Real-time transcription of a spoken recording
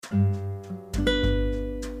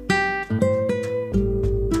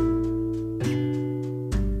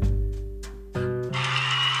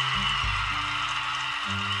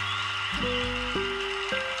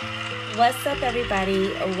What's up,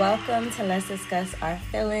 everybody? Welcome to Let's Discuss Our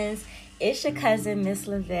Feelings. It's your cousin, Miss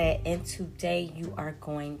Lavette, and today you are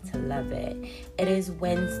going to love it. It is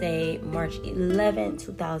Wednesday, March 11,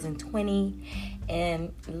 2020,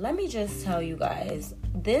 and let me just tell you guys,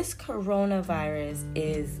 this coronavirus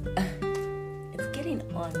is it's getting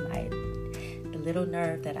on the little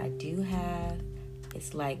nerve that I do have.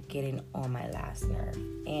 It's like getting on my last nerve.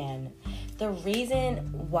 And the reason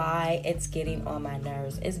why it's getting on my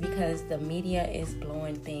nerves is because the media is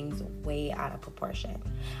blowing things way out of proportion.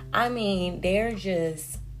 I mean, they're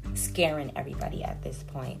just scaring everybody at this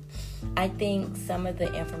point. I think some of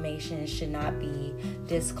the information should not be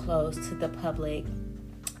disclosed to the public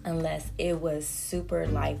unless it was super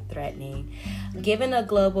life-threatening. Given a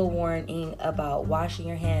global warning about washing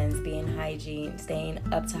your hands, being hygiene, staying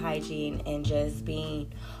up to hygiene, and just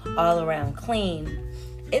being all around clean,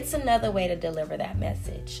 it's another way to deliver that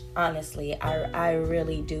message. Honestly, I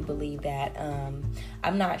really do believe that.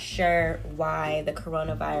 I'm not sure why the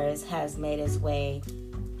coronavirus has made its way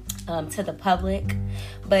to the public,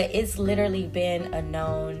 but it's literally been a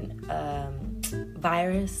known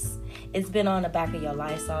virus. It's been on the back of your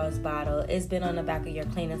Lysol bottle. It's been on the back of your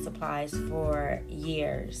cleaning supplies for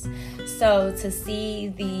years. So to see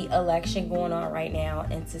the election going on right now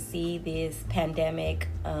and to see this pandemic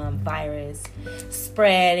virus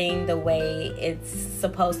spreading the way it's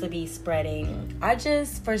supposed to be spreading, I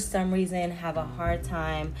just, for some reason, have a hard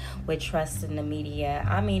time with trusting the media.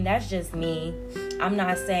 I mean, that's just me. I'm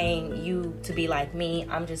not saying you to be like me.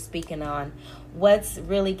 I'm just speaking on what's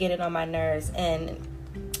really getting on my nerves. And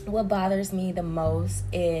what bothers me the most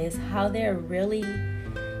is how they're really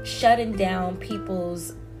shutting down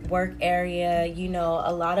people's work area. You know,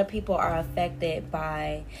 a lot of people are affected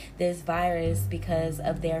by this virus because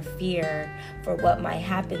of their fear for what might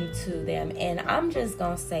happen to them. And I'm just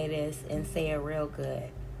gonna say this and say it real good.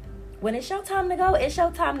 When it's your time to go, it's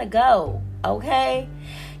your time to go, okay?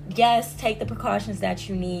 Yes, take the precautions that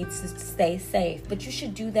you need to stay safe, but you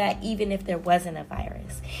should do that even if there wasn't a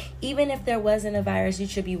virus. Even if there wasn't a virus, you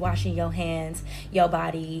should be washing your hands, your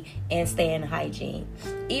body, and staying hygiene.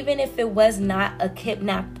 Even if it was not a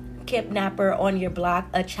kidnapper on your block,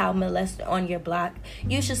 a child molester on your block,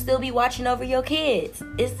 you should still be watching over your kids.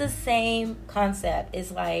 It's the same concept.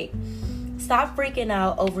 It's like, stop freaking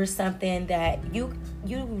out over something that you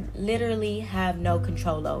literally have no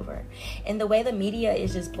control over. And the way the media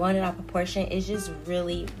is just blowing it out of proportion is just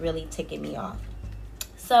really, really ticking me off.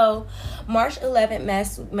 So, March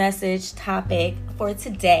 11th message topic for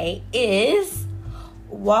today is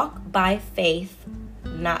walk by faith,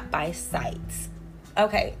 not by sight.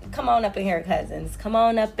 Okay, come on up in here, cousins. Come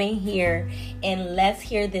on up in here and let's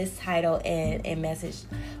hear this title and message.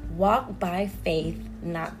 Walk by faith,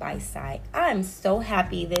 not by sight. I'm so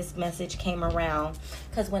happy this message came around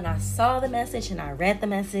because when I saw the message and I read the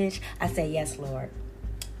message, I said, yes, Lord.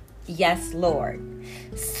 Yes, Lord.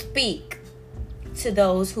 Speak to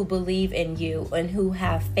those who believe in you and who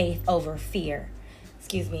have faith over fear.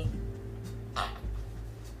 Excuse me.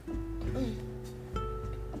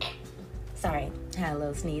 Sorry, I had a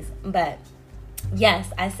little sneeze. But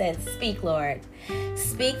yes, I said, speak, Lord.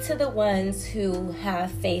 Speak to the ones who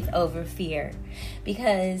have faith over fear.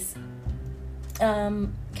 Because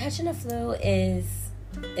catching a flu is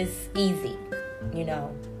easy, you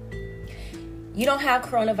know. You don't have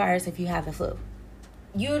coronavirus if you have the flu.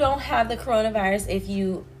 You don't have the coronavirus if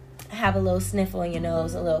you have a little sniffle in your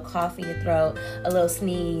nose, a little cough in your throat, a little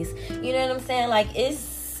sneeze. You know what I'm saying? Like,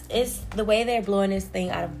 it's the way they're blowing this thing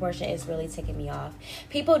out of proportion is really ticking me off.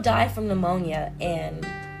 People die from pneumonia and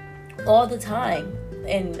all the time,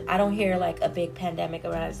 and I don't hear like a big pandemic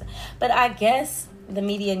around it. But I guess the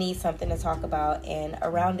media needs something to talk about, and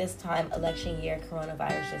around this time, election year,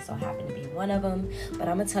 coronavirus just so happened to be one of them. But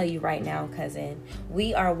I'm gonna tell you right now, cousin,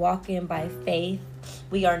 we are walking by faith.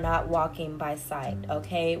 We are not walking by sight,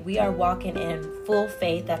 okay? We are walking in full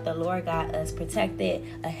faith that the Lord got us protected,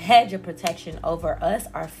 a hedge of protection over us,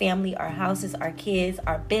 our family, our houses, our kids,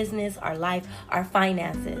 our business, our life, our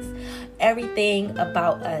finances, everything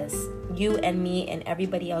about us, you and me and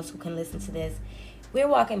everybody else who can listen to this. We're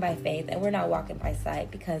walking by faith and we're not walking by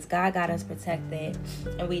sight because God got us protected,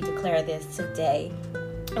 and we declare this today.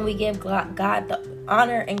 And we give God the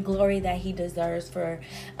honor and glory that he deserves for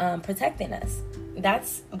protecting us.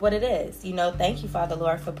 That's what it is. You know, thank you, Father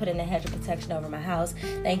Lord, for putting a hedge of protection over my house.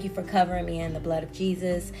 Thank you for covering me in the blood of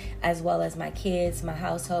Jesus, as well as my kids, my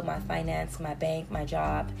household, my finance, my bank, my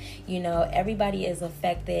job. You know, everybody is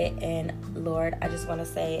affected. And Lord, I just want to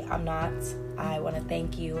say I'm not. I want to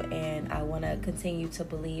thank you, and I want to continue to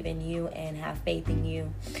believe in you and have faith in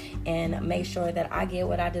you and make sure that I get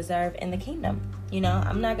what I deserve in the kingdom.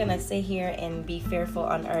 I'm not going to sit here and be fearful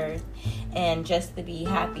on earth and just to be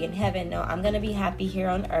happy in heaven. No, I'm going to be happy here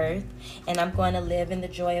on earth, and I'm going to live in the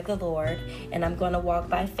joy of the Lord, and I'm going to walk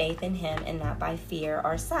by faith in him and not by fear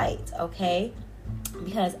or sight, okay?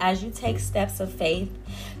 Because as you take steps of faith,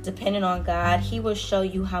 depending on God, he will show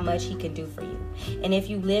you how much he can do for you. And if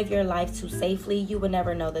you live your life too safely, you will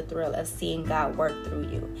never know the thrill of seeing God work through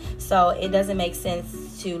you. So it doesn't make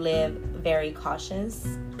sense to live very cautious.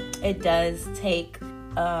 It does take,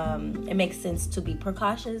 it makes sense to be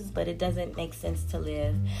precautious, but it doesn't make sense to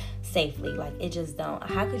live safely. Like, it just don't.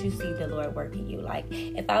 How could you see the Lord working you? Like,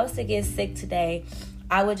 if I was to get sick today,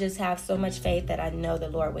 I would just have so much faith that I know the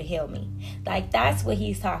Lord would heal me. Like, that's what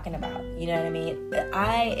he's talking about. You know what I mean?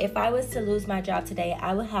 If I was to lose my job today,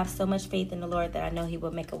 I would have so much faith in the Lord that I know he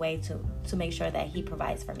will make a way to make sure that he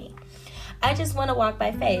provides for me. I just want to walk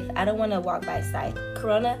by faith. I don't want to walk by sight.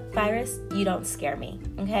 Coronavirus, you don't scare me,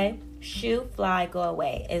 okay? Shoo, fly, go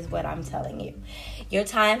away is what I'm telling you. Your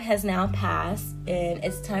time has now passed, and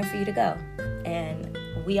it's time for you to go. And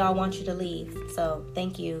we all want you to leave. So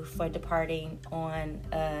thank you for departing on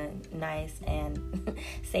a nice and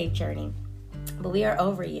safe journey. But we are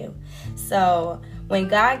over you. So when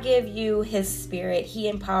God gives you his spirit, he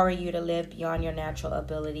empowers you to live beyond your natural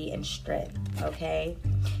ability and strength, okay?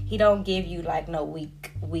 He don't give you like no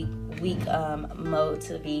weak mode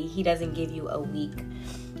to be. He doesn't give you a weak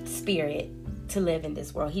spirit to live in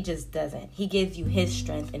this world. He just doesn't. He gives you his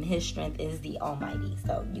strength, and his strength is the Almighty.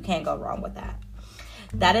 So you can't go wrong with that.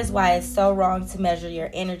 That is why it's so wrong to measure your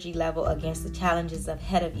energy level against the challenges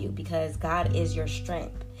ahead of you, because God is your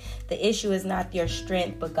strength. The issue is not your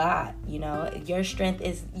strength, but God. Your strength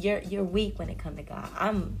is you're weak when it comes to God.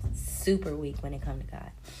 I'm super weak when it comes to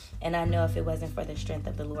God. And I know if it wasn't for the strength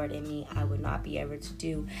of the Lord in me, I would not be able to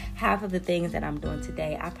do half of the things that I'm doing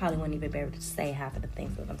today. I probably wouldn't even be able to say half of the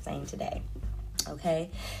things that I'm saying today. Okay?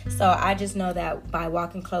 So I just know that by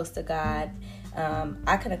walking close to God,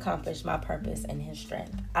 I can accomplish my purpose in his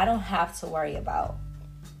strength. I don't have to worry about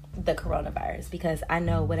the coronavirus, because I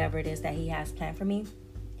know whatever it is that he has planned for me,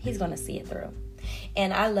 he's going to see it through.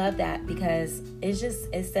 And I love that, because it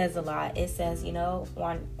says a lot. It says,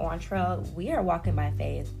 Wantrell, we are walking by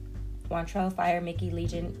faith. Wantrell, Fire, Mickey,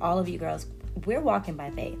 Legion, all of you girls, we're walking by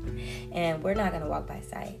faith, and we're not going to walk by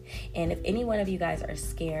sight. And if any one of you guys are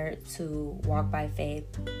scared to walk by faith,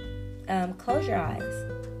 close your eyes.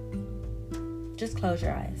 Just close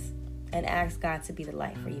your eyes and ask God to be the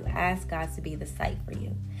light for you. Ask God to be the sight for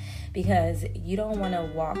you, because you don't want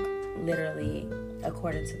to walk literally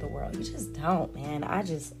according to the world. You just don't, man.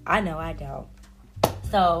 I know I don't.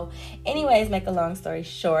 So anyways, make a long story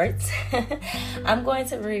short, I'm going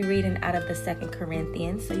to be reading out of the 2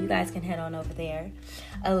 Corinthians, so you guys can head on over there.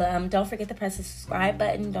 Don't forget to press the subscribe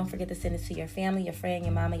button. Don't forget to send it to your family, your friend,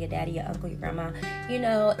 your mama, your daddy, your uncle, your grandma.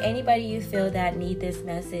 Anybody you feel that need this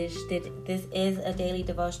message. This is a daily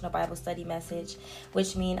devotional Bible study message,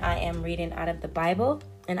 which means I am reading out of the Bible.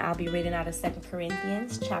 And I'll be reading out of 2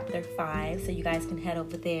 Corinthians chapter 5, so you guys can head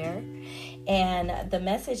over there. And the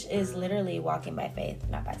message is literally walking by faith,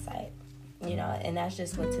 not by sight. And that's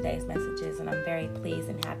just what today's message is. And I'm very pleased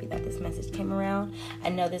and happy that this message came around. I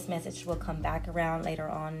know this message will come back around later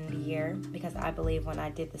on in the year, because I believe when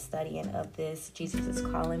I did the studying of this Jesus is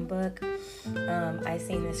Calling book, I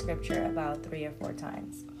seen this scripture about 3 or 4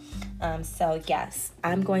 times. So yes,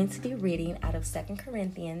 I'm going to be reading out of 2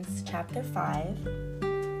 Corinthians chapter 5,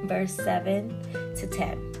 verse 7 to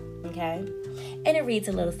 10, okay? And it reads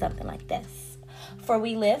a little something like this. For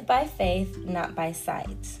we live by faith, not by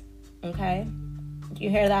sight, okay? You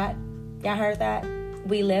hear that? Y'all heard that?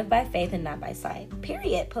 We live by faith and not by sight.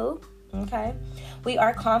 Period, poo, okay? We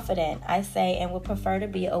are confident, I say, and would prefer to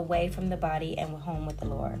be away from the body and home with the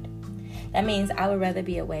Lord. That means I would rather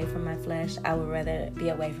be away from my flesh. I would rather be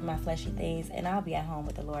away from my fleshy things, and I'll be at home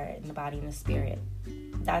with the Lord in the body and the spirit.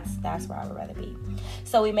 That's where I would rather be.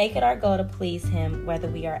 So we make it our goal to please him, whether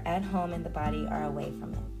we are at home in the body or away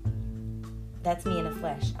from it. That's me in the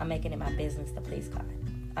flesh. I'm making it my business to please God.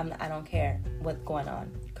 I don't care what's going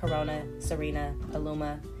on. Corona, Serena,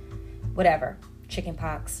 Aluma, whatever. Chicken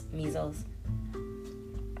pox, measles.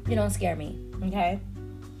 You don't scare me, okay?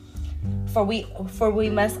 For we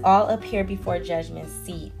must all appear before judgment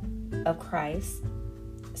seat of Christ,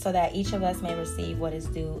 so that each of us may receive what is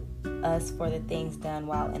due us for the things done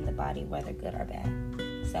while in the body, whether good or bad.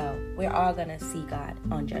 So we're all going to see God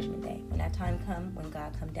on Judgment Day. When that time comes, when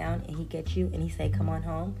God come down and he gets you and he say, come on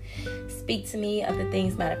home, speak to me of the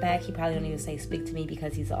things. Matter of fact, he probably don't even say speak to me,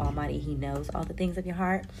 because he's the Almighty. He knows all the things of your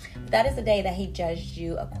heart. But that is the day that he judged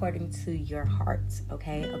you according to your heart,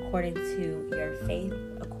 okay? According to your faith,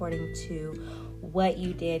 according to what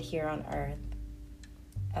you did here on earth.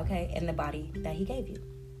 okay, in the body that he gave you.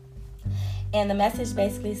 And the message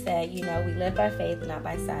basically said, we live by faith, not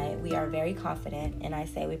by sight. We are very confident, and I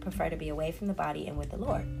say we prefer to be away from the body and with the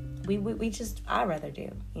Lord. I'd rather do,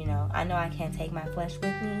 I know I can't take my flesh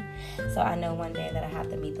with me, so I know one day that I have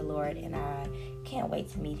to meet the Lord, and I can't wait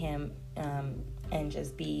to meet him, and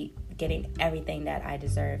just be getting everything that I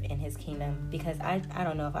deserve in his kingdom, because I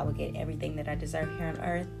don't know if I would get everything that I deserve here on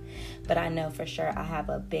earth, but I know for sure I have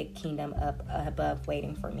a big kingdom up above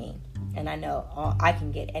waiting for me, and I know I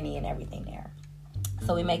can get any and everything there.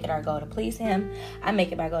 So we make it our goal to please him. I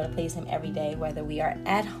make it my goal to please him every day, whether we are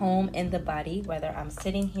at home in the body, whether I'm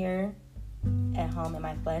sitting here at home in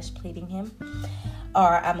my flesh pleading him,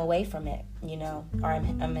 or I'm away from it, or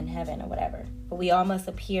I'm in heaven or whatever. But we all must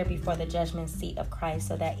appear before the judgment seat of Christ,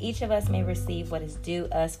 so that each of us may receive what is due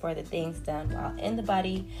us for the things done while in the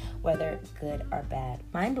body, whether good or bad.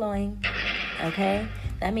 Mind-blowing, okay?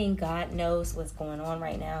 That means God knows what's going on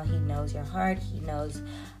right now. He knows your heart. He knows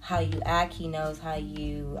how you act. He knows how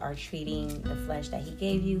you are treating the flesh that he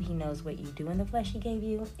gave you. He knows what you do in the flesh he gave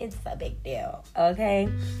you. It's a big deal, okay?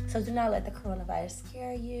 So do not let the coronavirus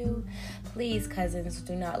scare you. Please, cousins,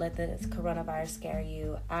 do not let the coronavirus scare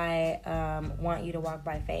you. I want you to walk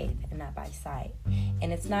by faith and not by sight.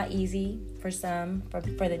 And it's not easy for some, for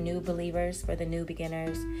the new believers, for the new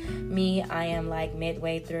beginners. Me, I am like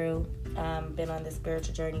midway through. Been on this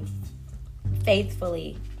spiritual journey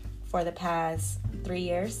faithfully for the past 3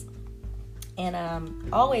 years, and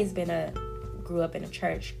always grew up in a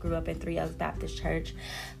church, grew up in Three Oaks Baptist Church.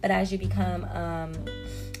 But as you become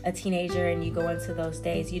a teenager and you go into those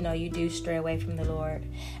days, you do stray away from the Lord.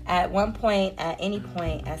 At one point, at any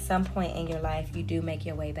point, at some point in your life, you do make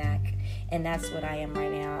your way back. And that's what I am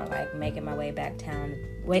right now, like making my way back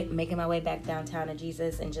downtown to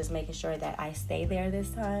Jesus, and just making sure that I stay there this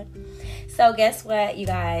time. So guess what, you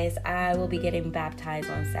guys? I will be getting baptized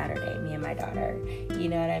on Saturday, me and my daughter. You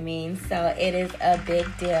know what I mean? So it is a big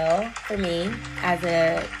deal for me as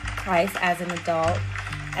an adult.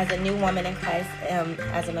 As a new woman in Christ,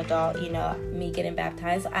 as an adult, me getting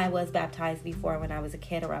baptized. I was baptized before when I was a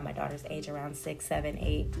kid, around my daughter's age, around 6, 7,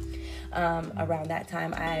 8. Around that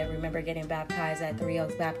time, I remember getting baptized at Three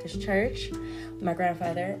Oaks Baptist Church, my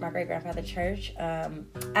great-grandfather church.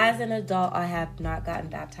 As an adult, I have not gotten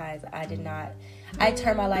baptized. I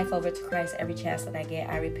turn my life over to Christ every chance that I get.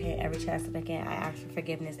 I repent every chance that I get. I ask for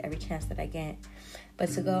forgiveness every chance that I get. But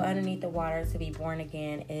to go underneath the water, to be born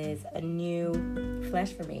again, is a new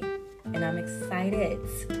flesh for me. And I'm excited.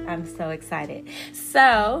 I'm so excited.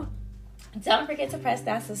 So don't forget to press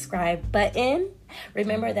that subscribe button.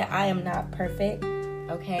 Remember that I am not perfect,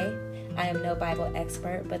 okay? I am no Bible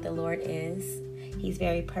expert, but the Lord is. He's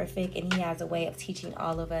very perfect, and he has a way of teaching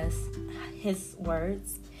all of us his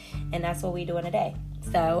words. And that's what we're doing today.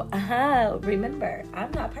 So, remember,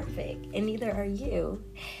 I'm not perfect, and neither are you.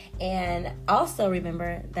 And also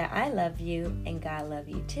remember that I love you, and God loves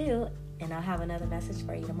you too. And I'll have another message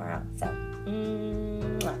for you tomorrow. So,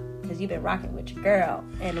 because you've been rocking with your girl,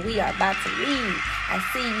 and we are about to leave. I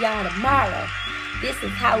see y'all tomorrow. This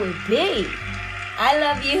is how it be. I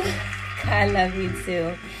love you. God love you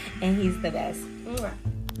too. And he's the best.